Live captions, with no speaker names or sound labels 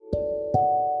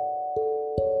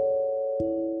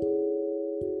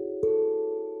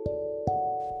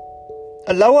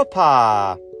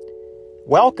Aloha!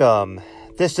 Welcome.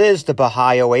 This is the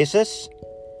Baha'i Oasis.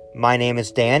 My name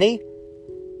is Danny,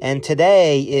 and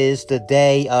today is the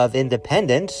Day of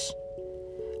Independence,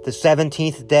 the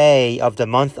 17th day of the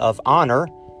month of Honor,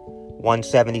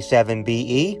 177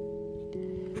 BE,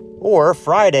 or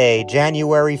Friday,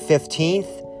 January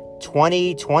 15th,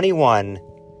 2021.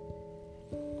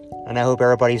 And I hope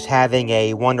everybody's having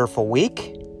a wonderful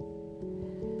week.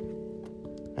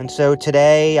 And so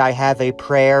today I have a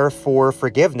prayer for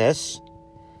forgiveness.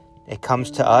 It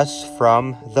comes to us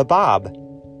from the Bab.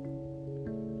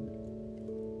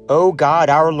 O God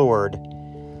our Lord,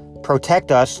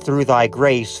 protect us through thy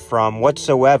grace from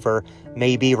whatsoever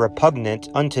may be repugnant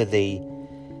unto thee,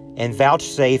 and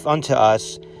vouchsafe unto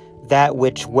us that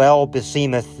which well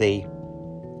beseemeth thee.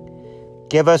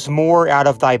 Give us more out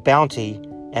of thy bounty,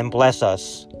 and bless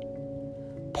us.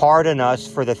 Pardon us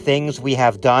for the things we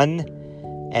have done,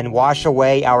 and wash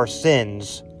away our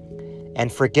sins,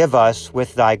 and forgive us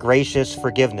with thy gracious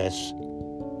forgiveness.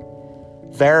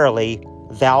 Verily,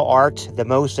 thou art the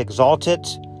most exalted,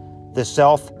 the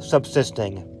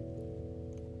self-subsisting.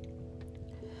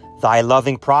 Thy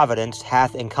loving providence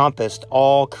hath encompassed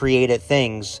all created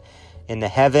things in the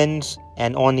heavens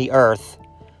and on the earth,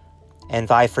 and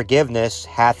thy forgiveness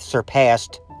hath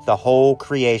surpassed the whole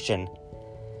creation.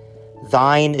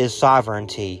 Thine is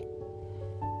sovereignty.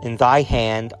 In thy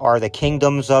hand are the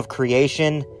kingdoms of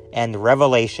creation and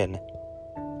revelation.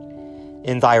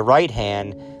 In thy right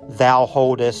hand thou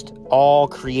holdest all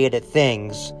created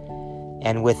things,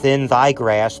 and within thy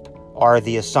grasp are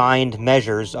the assigned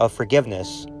measures of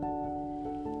forgiveness.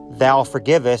 Thou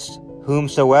forgivest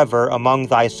whomsoever among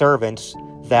thy servants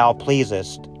thou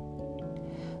pleasest.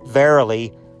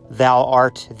 Verily, thou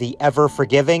art the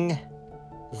ever-forgiving,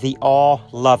 the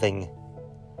all-loving.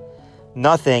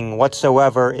 Nothing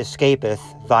whatsoever escapeth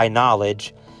thy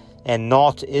knowledge, and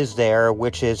naught is there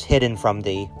which is hidden from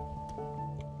thee.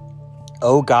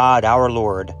 O God our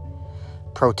Lord,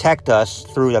 protect us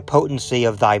through the potency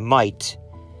of thy might.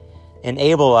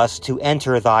 Enable us to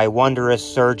enter thy wondrous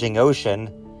surging ocean,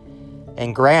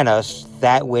 and grant us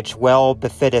that which well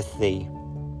befitteth thee.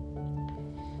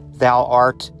 Thou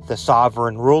art the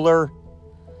sovereign ruler,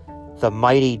 the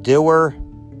mighty doer,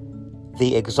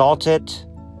 the exalted,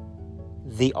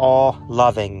 the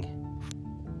all-loving.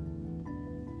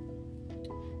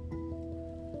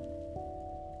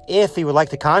 If you would like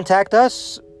to contact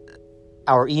us,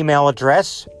 our email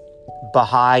address,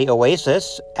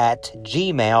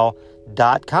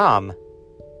 Baha'iOasis@gmail.com.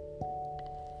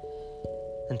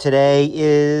 And today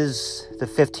is the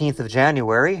 15th of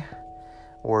January,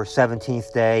 or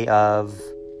 17th day of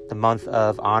the month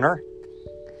of Honor.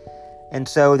 And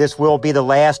so this will be the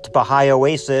last Baha'i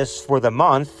Oasis for the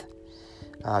month,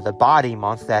 the body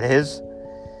month, that is.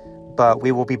 But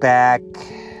we will be back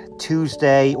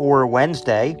Tuesday or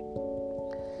Wednesday.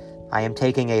 I am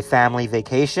taking a family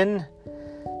vacation,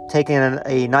 taking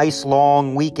a nice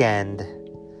long weekend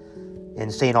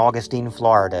in St. Augustine,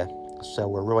 Florida. So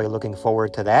we're really looking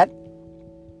forward to that.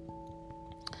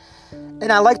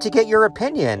 And I'd like to get your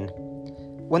opinion.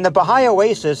 When the Baha'i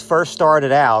Oasis first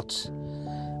started out,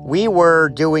 we were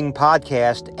doing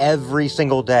podcasts every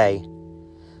single day,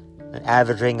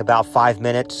 averaging about 5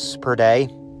 minutes per day.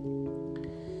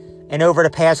 And over the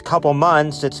past couple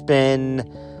months, it's been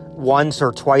once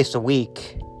or twice a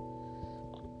week.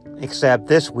 Except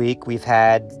this week, we've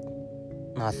had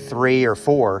 3 or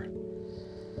 4.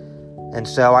 And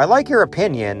so I like your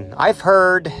opinion. I've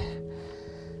heard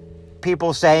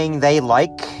people saying they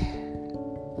like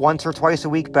once or twice a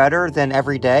week better than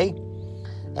every day.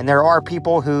 And there are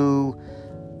people who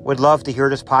would love to hear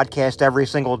this podcast every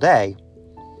single day.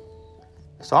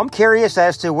 So I'm curious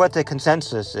as to what the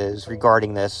consensus is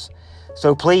regarding this.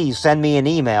 So please send me an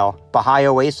email,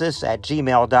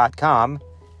 Baha'iOasis@gmail.com.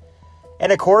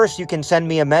 And of course, you can send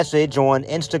me a message on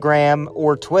Instagram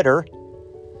or Twitter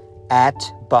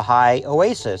 @Baha'i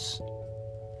Oasis.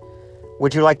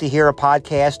 Would you like to hear a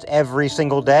podcast every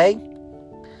single day?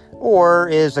 Or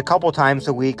is a couple times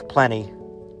a week plenty?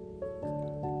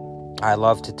 I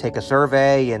love to take a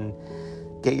survey and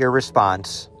get your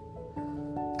response.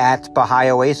 @Baha'i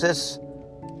Oasis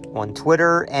on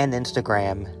Twitter and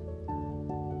Instagram.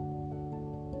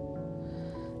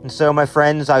 And so, my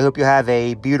friends, I hope you have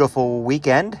a beautiful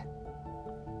weekend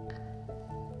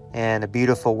and a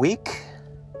beautiful week.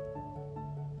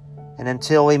 And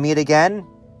until we meet again,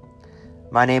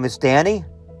 my name is Danny.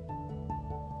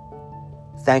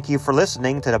 Thank you for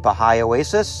listening to the Baha'i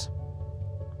Oasis.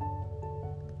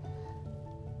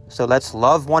 So let's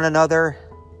love one another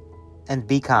and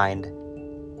be kind.